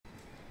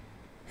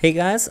Hey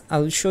guys,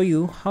 I'll show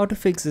you how to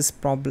fix this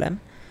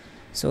problem.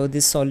 So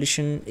this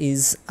solution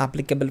is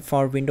applicable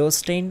for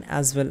Windows 10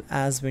 as well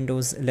as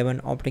Windows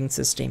 11 operating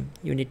system.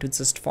 You need to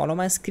just follow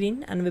my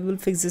screen and we will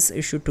fix this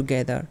issue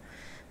together.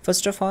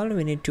 First of all,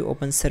 we need to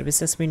open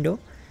services window.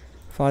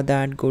 For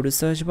that, go to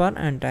search bar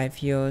and type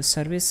here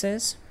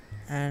services,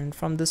 and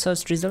from the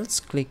search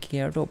results click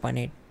here to open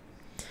it.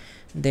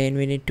 Then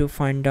we need to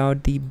find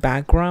out the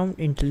background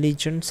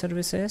intelligent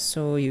services,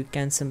 so you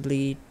can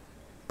simply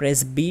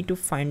press B to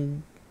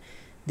find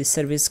this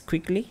service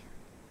quickly.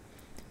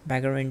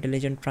 Background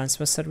intelligent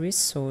transfer service,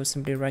 so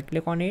simply right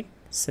click on it,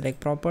 select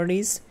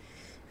properties,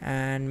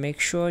 and make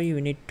sure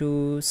you need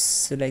to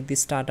select the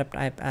startup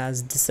type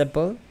as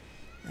disable,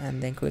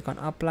 and then click on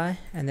apply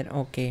and then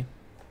OK.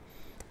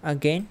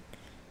 Again,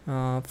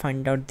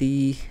 find out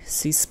the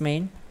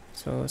sysmain,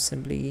 so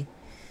simply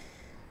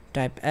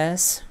type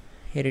S,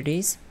 here it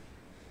is,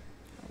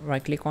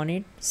 right click on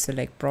it,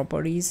 select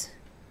properties,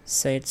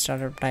 set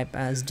startup type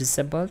as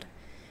disabled,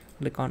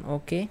 click on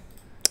OK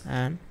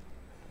and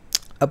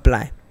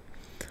apply.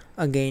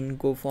 Again,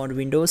 go for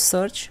Windows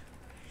search.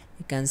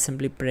 You can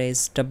simply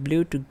press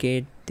W to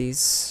get this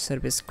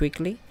service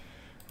quickly.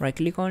 Right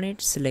click on it,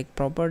 select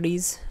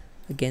properties,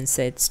 again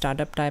set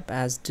startup type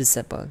as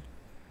disabled.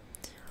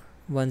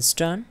 Once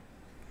done,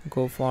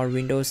 go for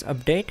Windows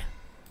update.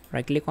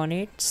 Right click on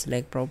it,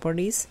 select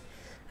properties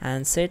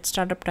and set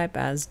startup type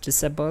as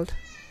disabled,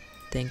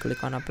 then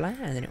click on apply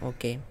and then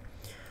OK.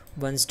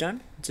 Once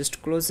done,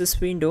 just close this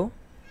window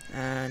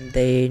and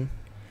then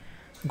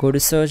go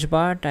to search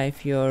bar,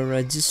 type your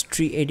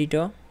Registry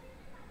Editor,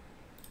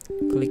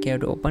 click here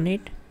to open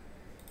it,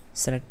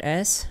 select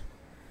S.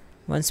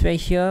 Once we're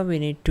here, we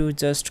need to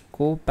just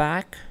go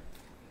back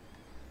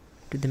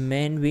to the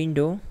main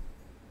window.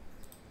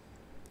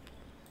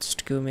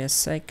 Just give me a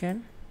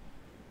second.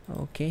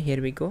 Okay, here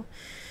we go.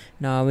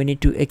 Now we need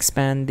to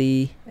expand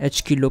the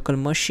HQ local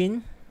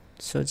machine,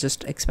 so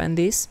just expand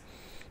this,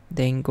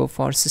 then go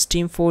for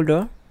system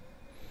folder.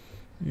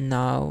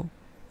 Now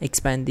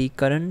expand the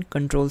current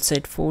control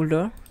set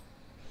folder.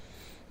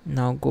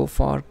 Now go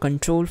for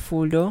control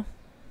folder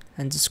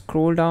and just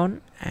scroll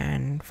down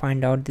and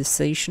find out the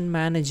session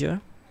manager.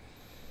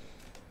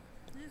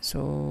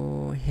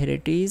 So here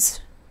it is,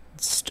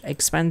 just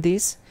expand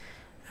this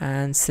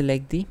and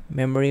select the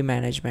memory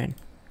management.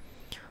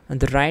 On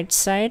the right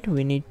side,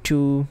 we need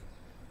to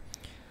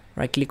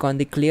right click on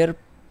the clear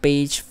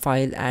page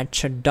file at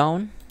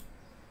shutdown,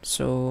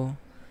 so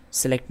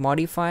select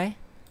modify.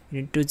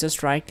 You need to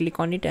just right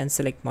click on it and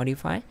select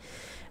modify,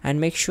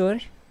 and make sure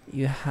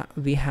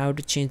we have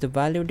to change the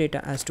value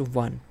data as to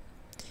 1.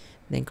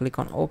 Then click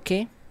on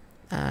OK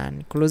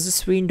and close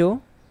this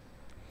window.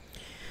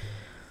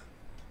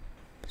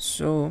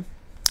 So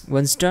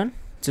once done,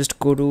 just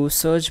go to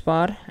search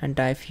bar and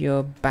type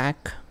here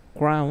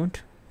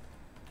background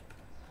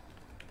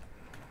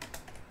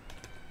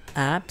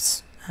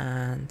apps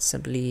and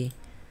simply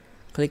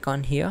click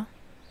on here.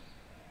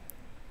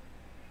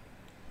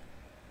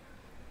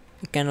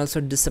 You can also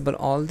disable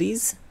all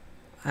these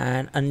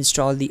and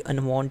uninstall the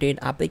unwanted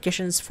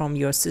applications from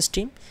your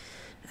system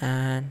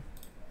and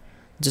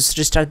just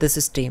restart the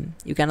system.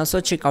 You can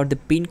also check out the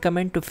pin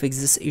command to fix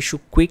this issue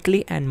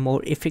quickly and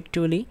more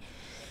effectively.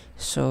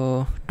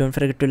 So don't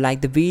forget to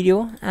like the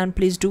video and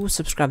please do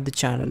subscribe the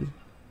channel.